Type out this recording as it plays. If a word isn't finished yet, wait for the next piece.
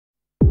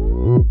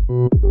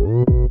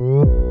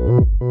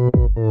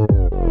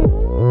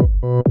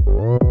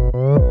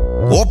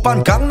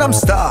von Gangnam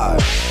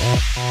Style.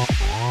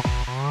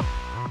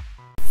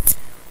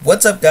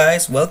 What's up,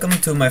 guys? Welcome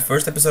to my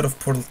first episode of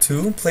Portal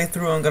 2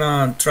 playthrough. I'm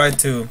gonna try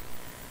to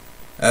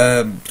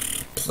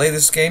play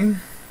this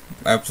game.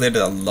 I played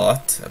it a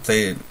lot.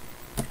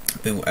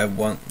 Been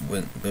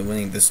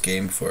winning this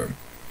game for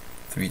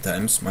 3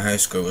 times. My high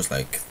score was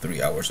like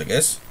 3 hours, I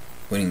guess,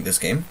 winning this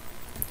game,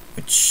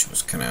 which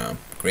was kind of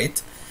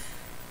great.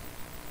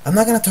 I'm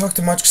not gonna talk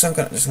too much because I'm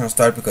just gonna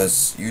start,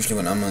 because usually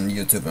when I'm on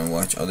YouTube and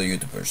watch other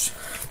YouTubers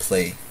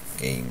play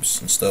games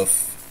and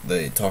stuff,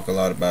 they talk a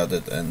lot about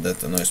it, and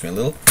that annoys me a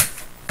little.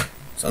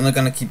 So I'm not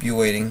gonna keep you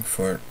waiting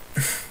for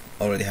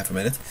already half a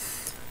minute.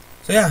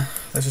 So yeah,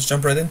 let's just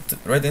jump right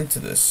into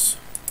this.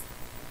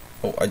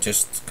 Oh, I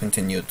just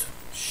continued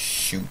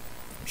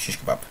shish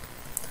kebab,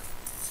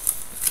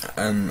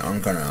 and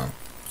I'm gonna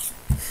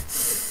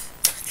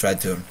try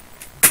to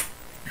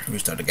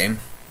restart the game.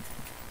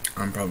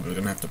 I'm probably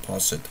gonna have to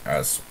pause it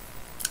as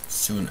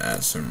soon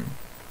as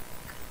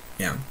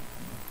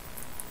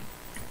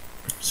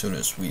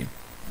we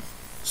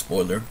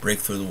break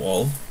through the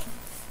wall.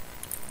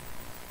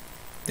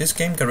 This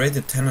game got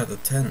rated 10 out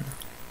of 10.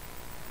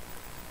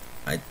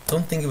 I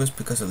don't think it was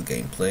because of the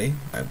gameplay.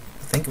 I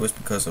think it was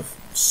because of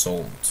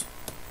sold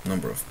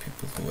number of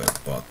people who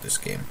have bought this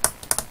game.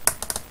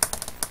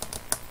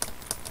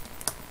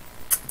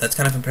 That's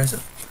kind of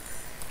impressive.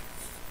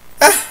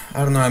 I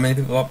don't know how many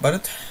people bought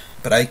it,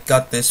 but I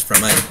got this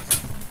from a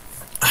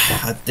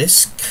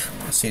disc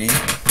CD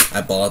I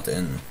bought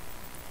here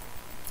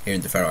in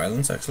the Faroe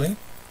Islands, actually,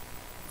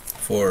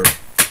 for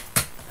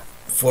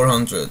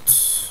 400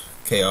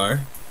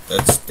 KR.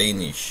 That's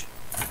Danish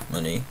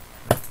money.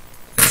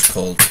 It's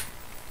called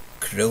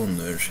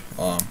kroner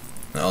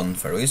on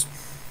Faroese,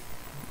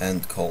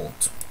 and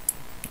called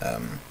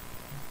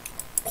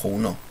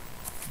kroner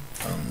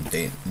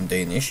in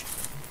Danish.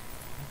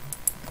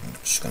 I'm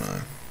just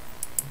gonna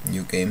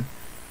new game.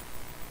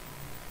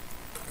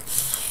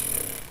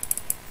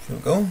 Here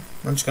we go.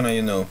 I'm just gonna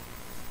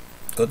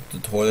go to the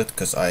toilet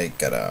because I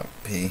gotta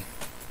pee.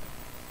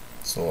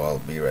 So I'll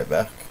be right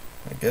back,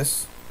 I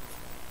guess.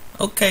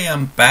 Okay,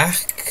 I'm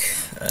back,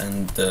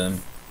 and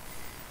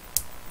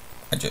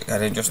I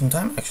got in just in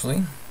time,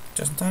 actually.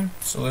 Just in time.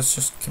 So let's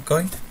just keep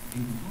going.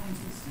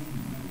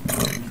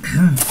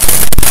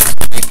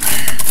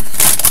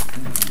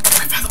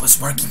 My father was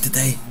working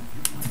today.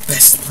 The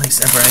best place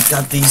ever. I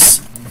got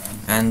these,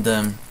 and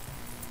I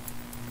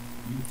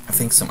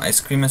think some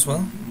ice cream as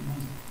well.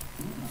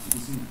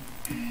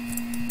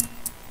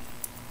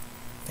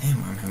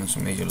 Damn, I'm having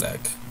some major lag,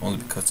 only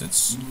because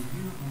it's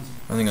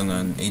running on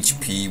an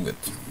HP with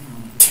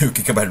 2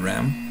 GB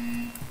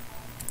RAM,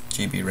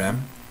 GB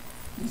RAM.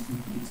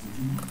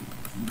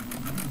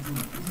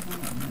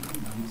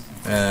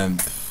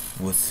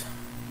 With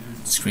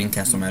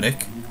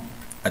Screencast-O-Matic.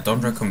 I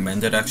don't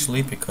recommend it,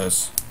 actually,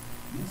 because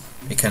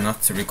it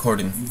cannot record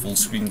in full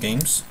screen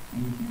games.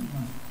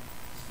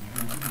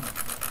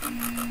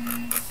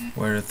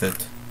 Where is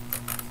it?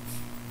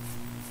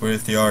 Where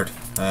is the art?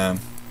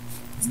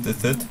 Is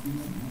this it?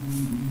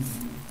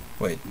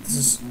 Wait, this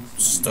is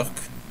stuck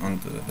on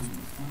the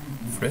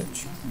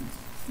fridge?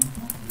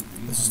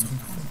 This is stuck on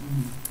the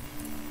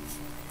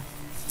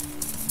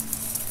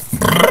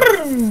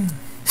fridge.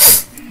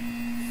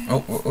 Oh,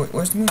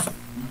 where's the music?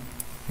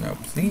 Now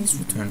please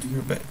return to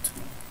your bed.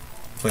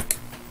 Click.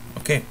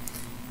 Okay.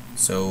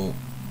 So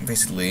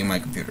basically my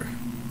computer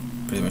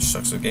pretty much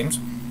sucks at games.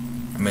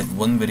 I made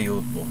one video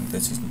of Walking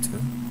Dead Season 2,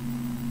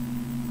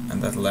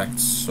 and that lacked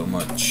so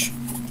much.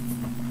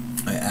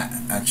 I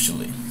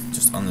actually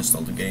just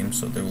uninstalled the game,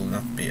 so there will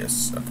not be a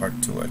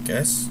part 2, I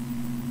guess.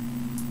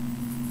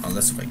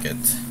 Unless if I get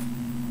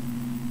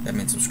that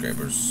many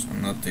subscribers.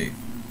 I'm not the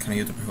kind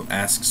of YouTuber who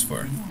asks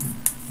for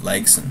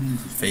likes and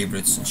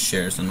favorites and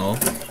shares and all,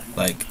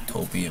 like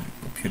Toby and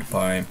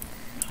PewDiePie,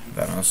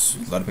 Vanos,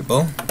 a lot of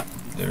people.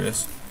 There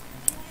is.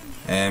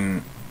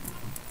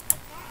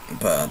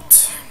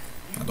 But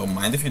I don't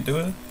mind if you do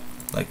it,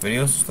 like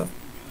videos and stuff.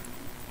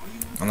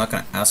 I'm not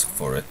gonna ask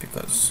for it,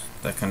 because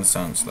that kind of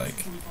sounds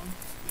like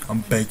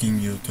I'm begging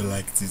you to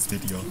like this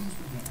video.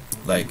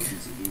 Like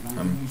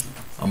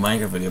a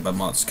Minecraft video about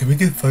mods. Can we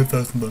get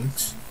 5,000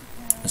 likes?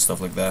 And stuff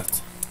like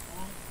that.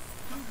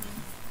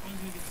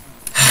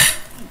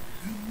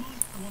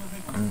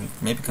 I'm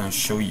maybe gonna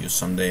show you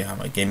someday how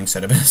my gaming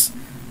setup is.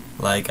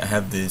 Like, I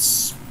have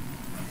this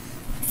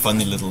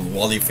funny little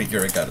Wally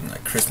figure I got in a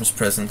Christmas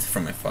present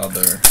from my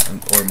father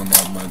or my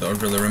mom. I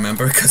don't really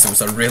remember, because it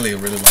was a really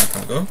long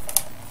time ago.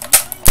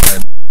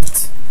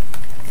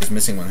 He's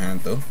missing one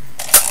hand though.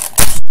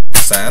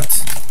 Sad.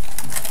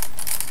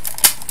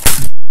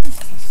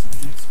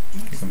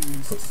 You can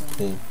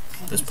pull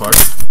this part.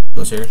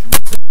 Goes here.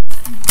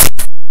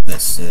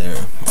 This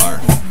there are.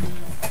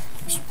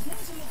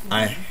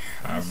 I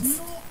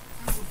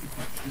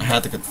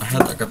had a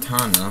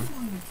katana,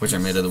 which I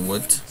made out of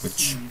wood,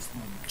 which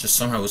just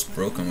somehow was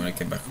broken when I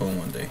came back home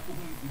one day.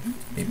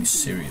 Made me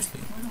seriously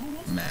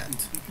mad.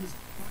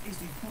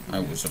 I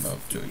was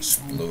about to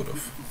explode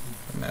of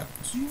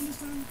madness.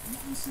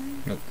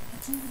 Nope.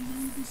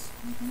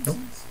 Nope.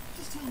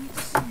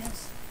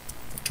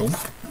 Jump.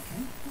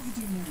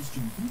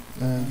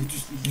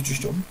 You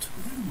just jumped.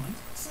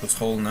 Looks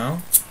whole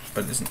now,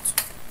 but it isn't.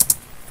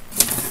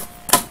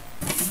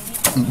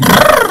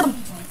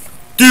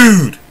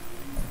 Dude!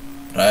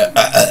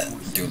 I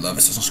do love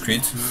Assassin's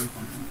Creed.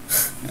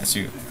 As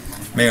you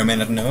may or may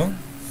not know,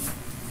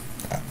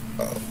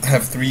 I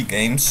have 3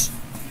 games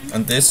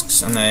on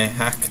discs, and I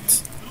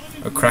hacked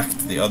or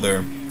cracked the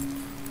other,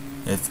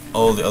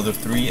 all the other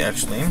 3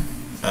 actually,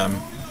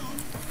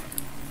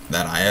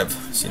 that I have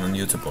seen on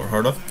YouTube or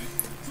heard of,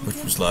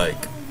 which was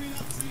like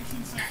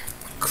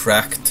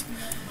cracked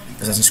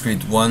Assassin's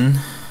Creed 1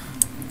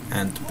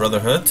 and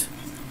Brotherhood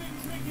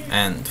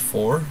and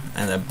 4,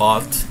 and I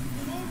bought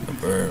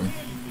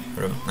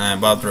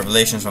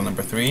Revelations on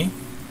number 3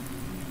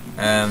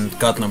 and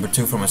got number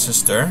 2 for my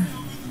sister.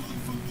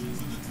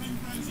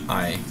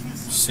 I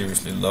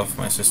seriously love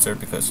my sister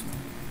because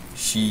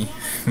she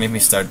made me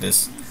start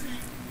this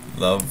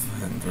love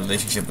and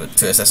relationship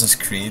to Assassin's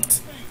Creed.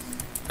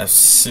 I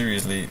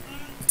seriously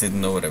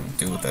didn't know what I would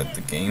do without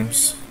the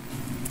games.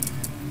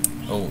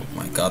 Oh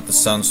my god, this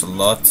sounds a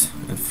lot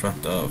in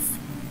front of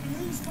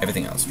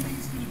everything else.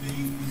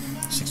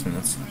 6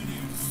 minutes.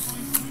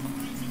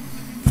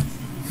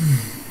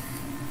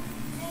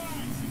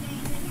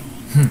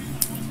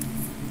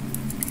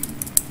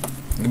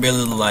 It could be a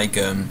little like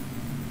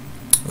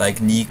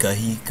Nika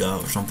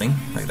Hika or something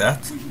like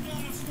that,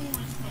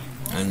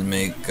 and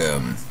make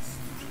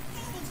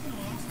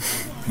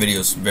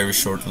videos very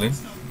shortly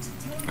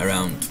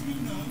around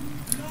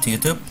to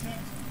YouTube,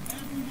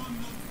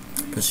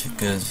 because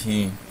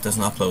he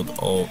doesn't upload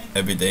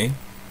every day,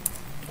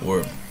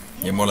 or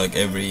yeah, more like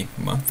every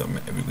month or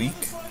every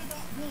week.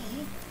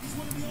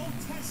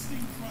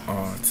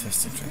 Oh,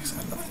 testing tricks,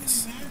 I love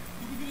this.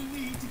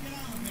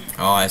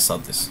 Oh, I saw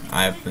this.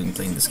 I've been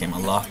playing this game a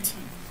lot.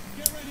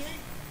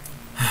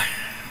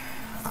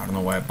 I don't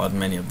know why I bought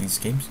many of these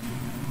games,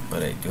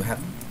 but I do have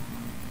them.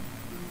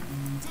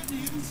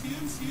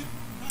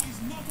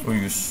 Oh,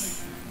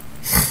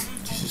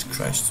 Jesus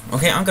Christ.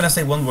 Okay, I'm gonna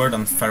say one word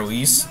on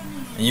Faroese,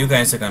 and you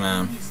guys are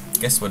gonna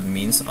guess what it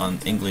means on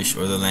English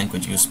or the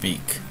language you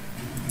speak.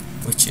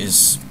 Which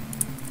is,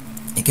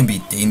 it can be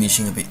Danish,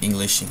 it can be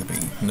English, it can be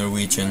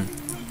Norwegian,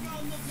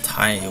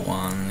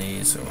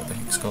 Taiwanese, or what the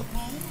heck it's called.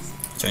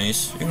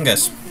 Chinese. You can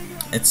guess.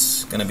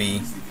 It's gonna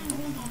be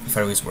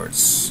Faroese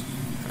words.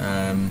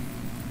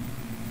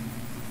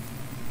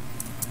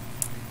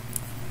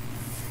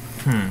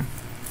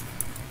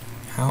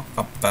 How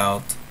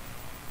about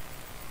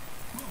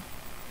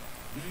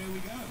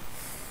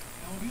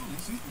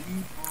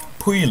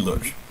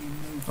Puiler?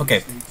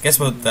 Okay, guess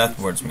what that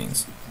word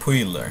means.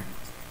 Puiler.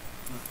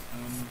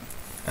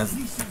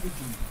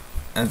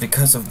 And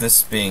because of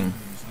this being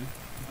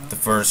the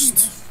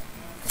first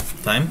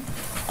time,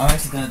 I'm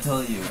actually gonna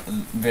tell you a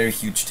very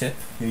huge tip.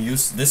 You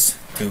use this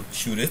to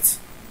shoot it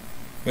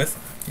with.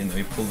 You know,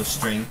 you pull the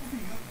string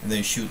and then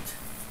you shoot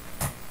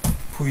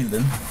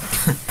Puilen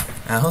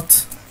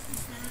out.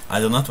 I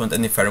do not want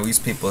any Faroese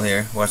people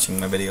here watching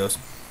my videos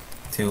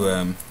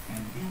to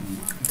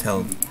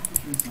tell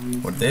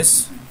what it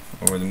is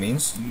or what it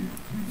means,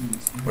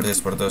 what it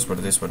is, what it does, what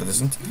it is, what it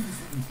isn't.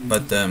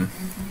 But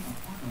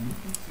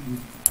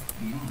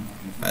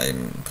I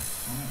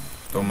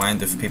don't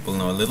mind if people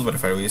know a little bit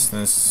of Faroese,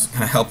 then it's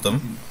gonna help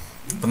them.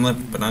 But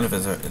none of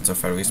it's a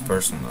Faroese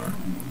person or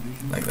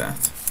like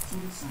that.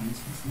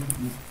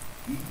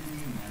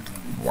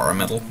 War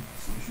Metal.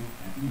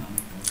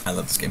 I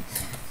love this game.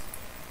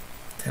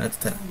 10 out of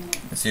 10.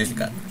 I seriously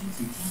got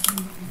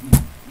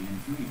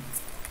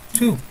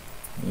 2,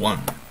 1.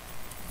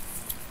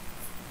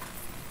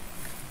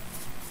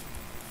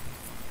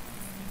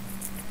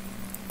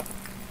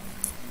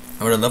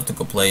 I would love to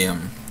go play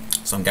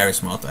some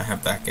Garry's Mod. I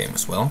have that game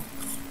as well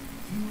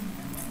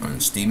on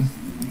Steam,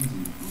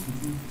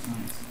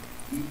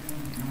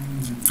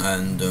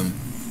 and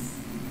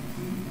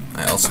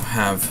I also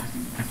have,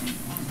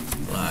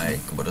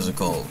 like, what is it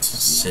called?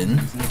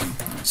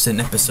 Sin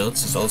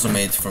episodes. It's also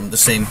made from the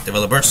same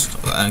developers. So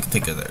I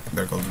think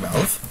they're called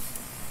Valve.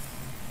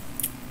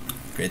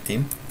 Great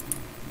team.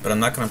 But I'm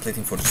not gonna play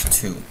Team Fortress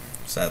 2,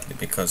 sadly,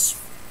 because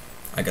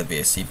I got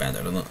VAC banned.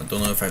 I don't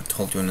know if I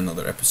told you in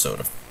another episode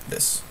of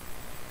this,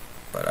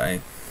 but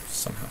I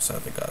somehow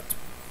sadly got.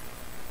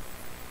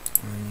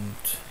 And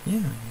yeah,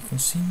 you can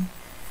see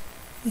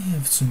I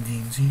have some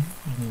games here.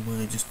 I don't know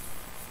why I just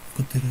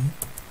put that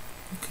out.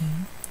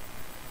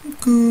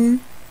 Okay,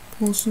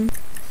 awesome.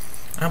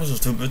 I was so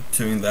stupid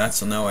doing that,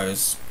 so now I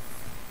was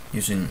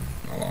using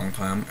a long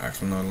time.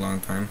 Actually, not a long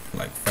time,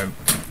 like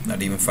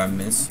not even 5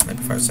 minutes,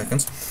 maybe 5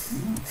 seconds.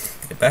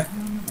 Get back.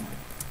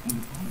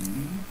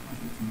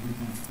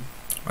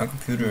 My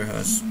computer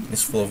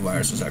is full of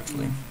viruses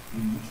actually.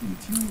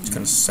 It's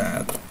kind of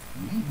sad.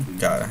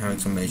 God, I'm having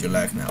some major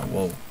lag now.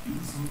 Whoa.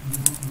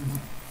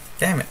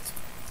 Damn it.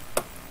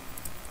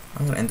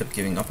 I'm gonna end up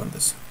giving up on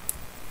these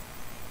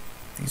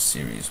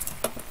series.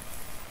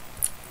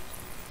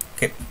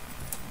 Okay.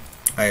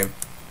 I've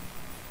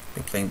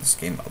been playing this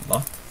game a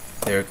lot.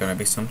 There are gonna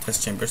be some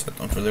test chambers I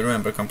don't really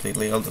remember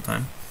completely all the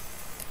time,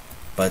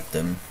 but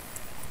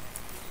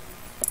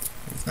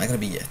it's not gonna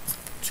be yet.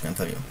 Just gonna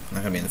tell you, it's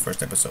not gonna be in the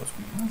first episode.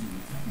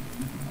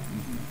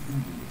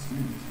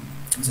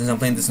 Since I'm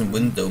playing this in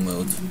window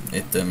mode,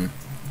 it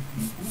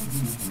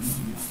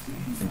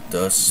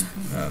does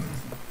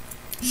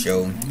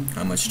show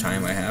how much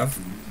time I have.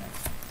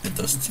 It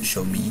does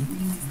show me.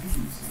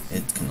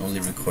 It can only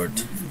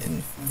record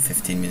in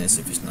 15 minutes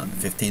if it's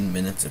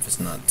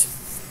not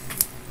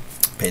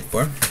paid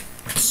for.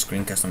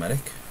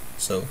 Screencast-o-matic.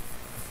 So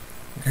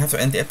we're gonna have to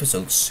end the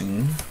episode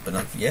soon, but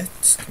not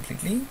yet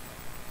completely.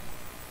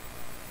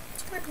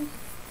 It's gonna be,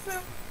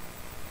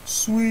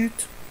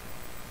 sweet.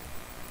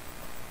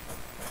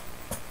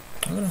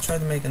 I'm gonna try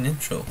to make an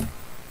intro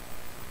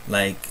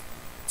like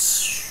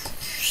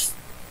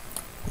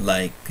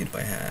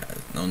PewDiePie has.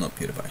 No, not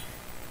PewDiePie.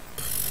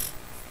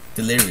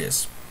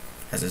 Delirious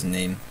has his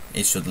name,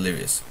 H2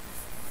 Delirious,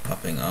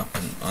 popping up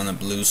on a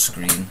blue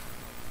screen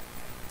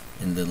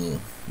in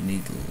little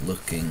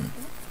needle-looking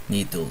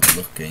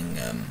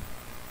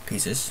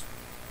pieces,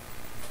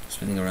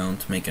 spinning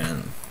around, making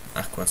an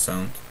aqua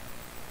sound,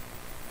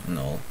 and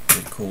all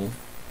pretty cool.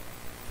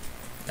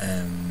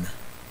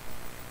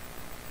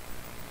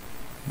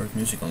 Bird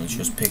music only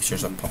shows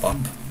pictures that pop up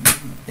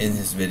in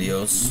his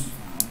videos.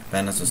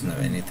 Vanas doesn't have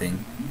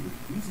anything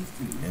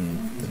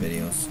in the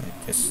videos.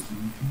 I guess.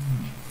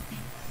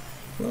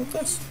 Well, it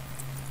does.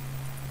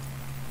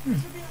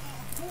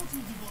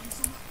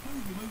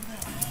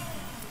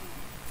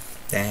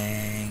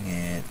 Dang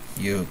it.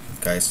 You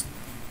guys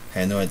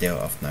have no idea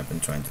how often I've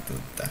been trying to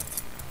do that.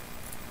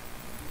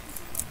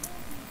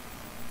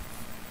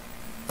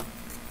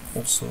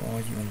 Also,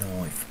 are you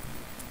alive?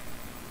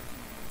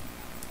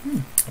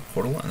 A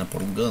portal and a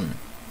portal gun.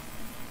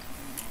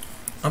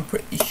 I'm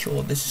pretty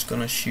sure this is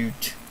gonna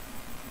shoot.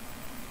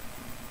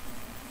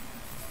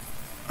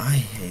 I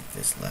hate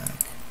this lag.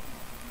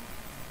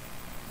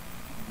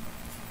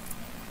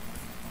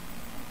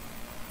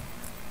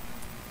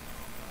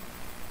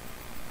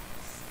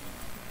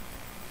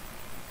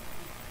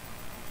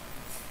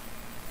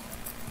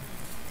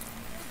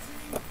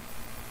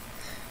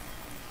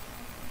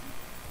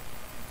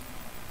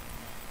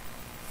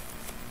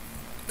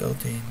 Go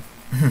team.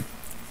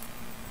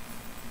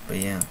 But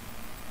yeah.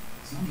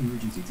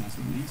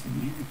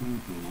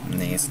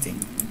 Nasty.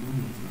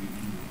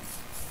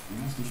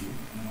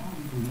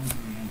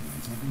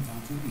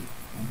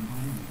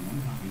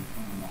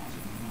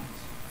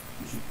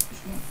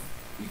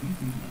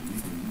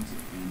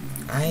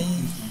 I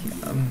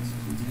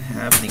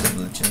have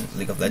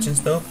League of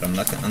Legends though, but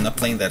I'm not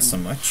playing that so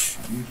much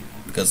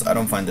because I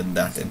don't find it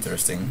that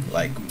interesting.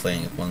 Like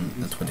playing it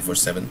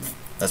 24/7.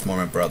 That's more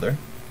my brother.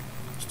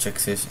 Check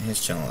his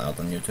channel out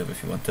on YouTube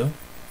if you want to.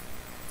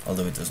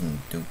 Although he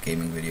doesn't do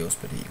gaming videos,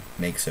 but he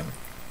makes them.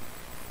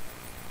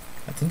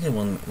 I think I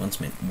once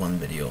made one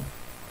video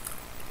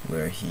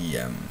where he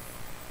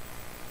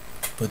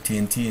put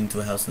TNT into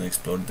a house and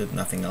exploded it,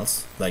 nothing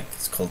else. Like,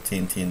 it's called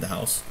TNT in the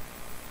house.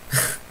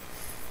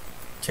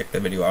 Check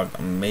that video out.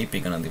 I'm maybe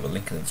gonna leave a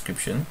link in the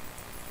description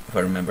if I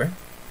remember.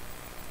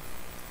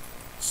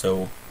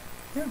 So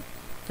yeah,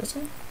 that's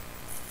it.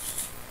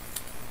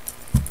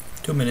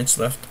 2 minutes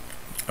left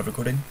of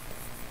recording.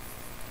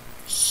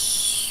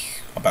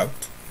 About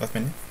 5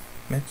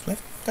 minutes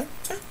left.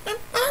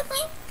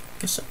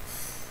 Guess so.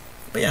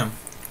 But yeah.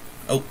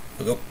 Oh,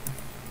 we go.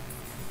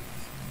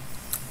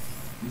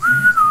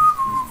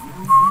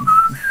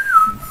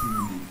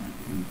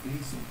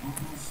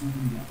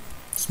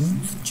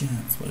 Smooth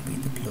jams will be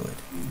deployed.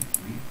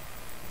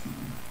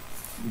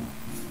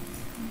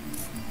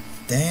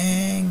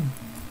 Dang.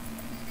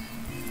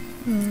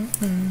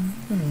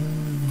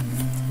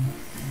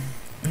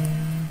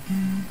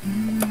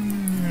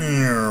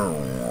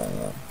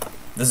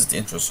 This is the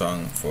intro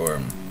song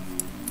for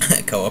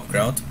co-op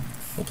crowd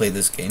who play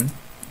this game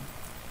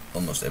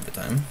almost every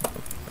time.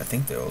 I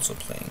think they're also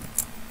playing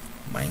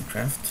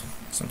Minecraft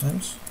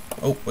sometimes.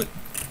 Oh wait,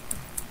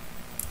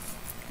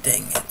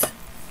 dang it!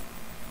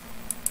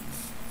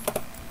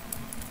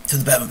 To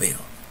the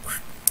Batmobile!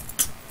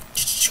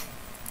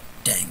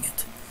 Dang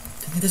it!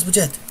 Didn't this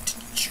budget?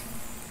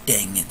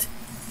 Dang it!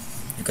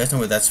 You guys know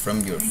where that's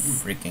from? You're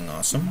freaking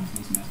awesome.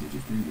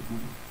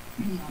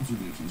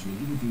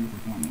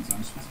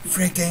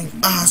 Freaking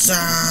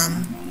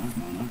awesome!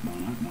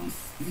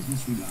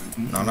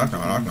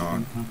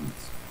 No.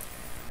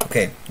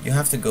 Okay, you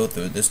have to go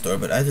through this door,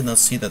 but I did not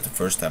see that the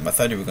first time. I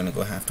thought you were gonna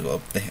have to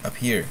go up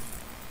here,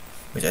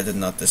 which I did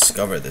not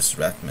discover this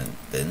Ratman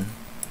then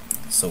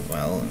so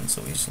well and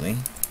so easily.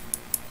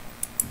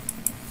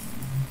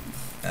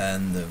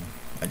 And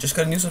I just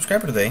got a new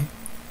subscriber today,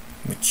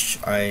 which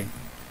I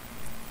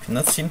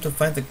cannot seem to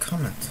find the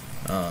comment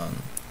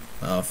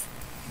of.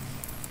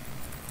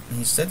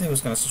 He said he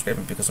was gonna subscribe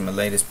me because of my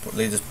latest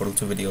Portal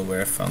 2 video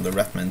where I found the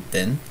Ratman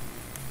den.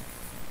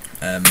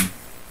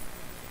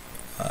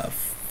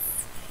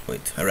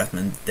 A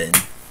Ratman den,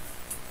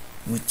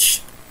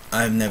 which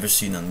I've never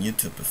seen on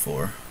YouTube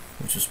before,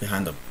 which was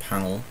behind a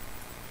panel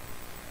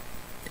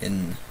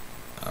in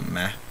a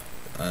map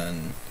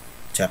and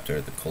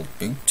chapter called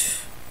Boot.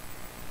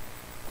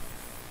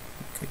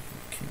 Okay,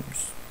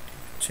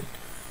 shit.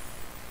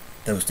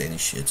 That was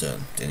Danish. It's a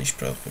Danish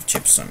product with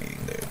chips I'm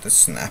eating there.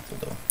 This is an apple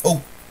though.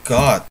 Oh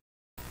god!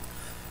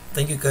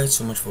 Thank you guys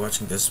so much for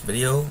watching this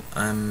video.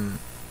 I'm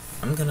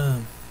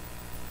gonna,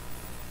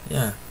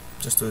 yeah,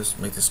 just to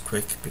make this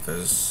quick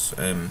because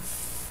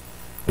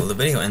well, the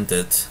video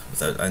ended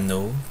without I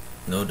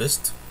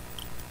noticed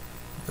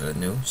that I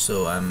knew,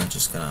 so I'm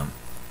just gonna,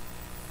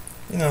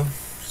 you know,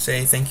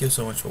 say thank you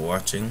so much for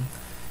watching.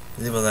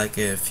 Leave a like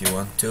if you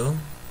want to,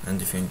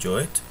 and if you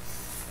enjoyed,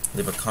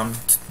 leave a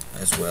comment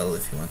as well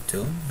if you want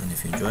to, and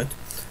if you enjoyed.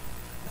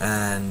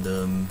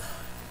 And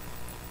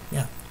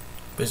yeah,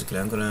 basically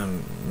I'm gonna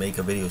make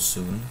a video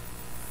soon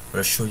where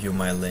I show you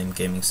my lame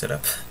gaming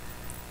setup.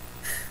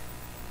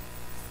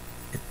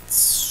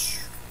 It's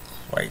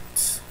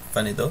quite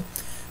funny though,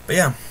 but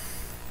yeah,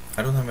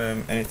 I don't have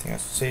anything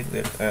else to say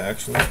there,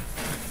 actually.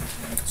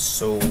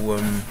 So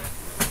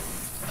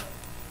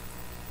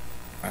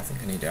I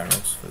think I need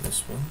arrows for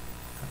this one.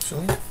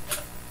 Actually,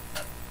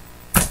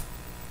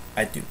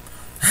 I do.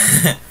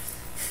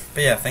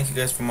 But yeah, thank you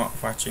guys for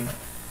watching.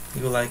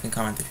 Leave a like and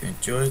comment if you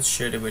enjoyed.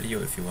 Share the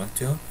video if you want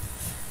to.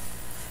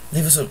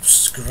 Leave a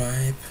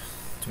subscribe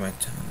to my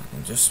channel.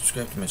 And just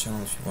subscribe to my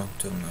channel if you want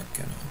to. I'm not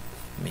gonna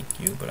make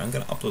you, but I'm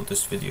gonna upload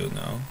this video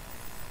now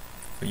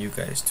for you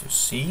guys to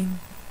see.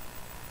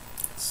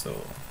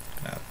 So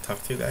I'll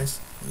talk to you guys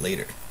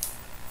later.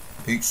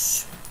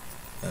 Peace.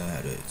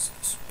 How do I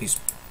exit? Peace.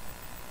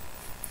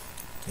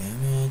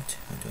 Damn it.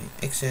 How do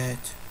I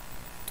exit?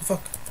 The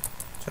fuck?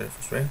 Sorry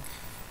for swearing.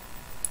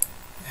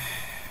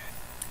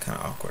 Kinda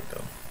awkward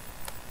though.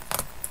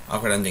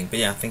 Awkward ending. But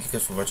yeah, thank you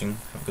guys for watching.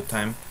 Have a good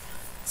time.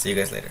 See you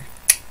guys later.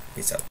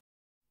 Peace out.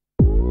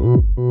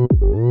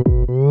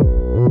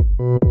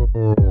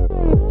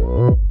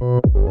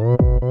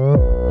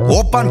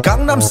 Oppan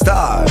Gangnam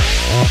Style.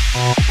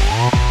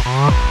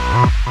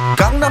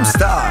 Gangnam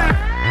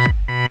Style.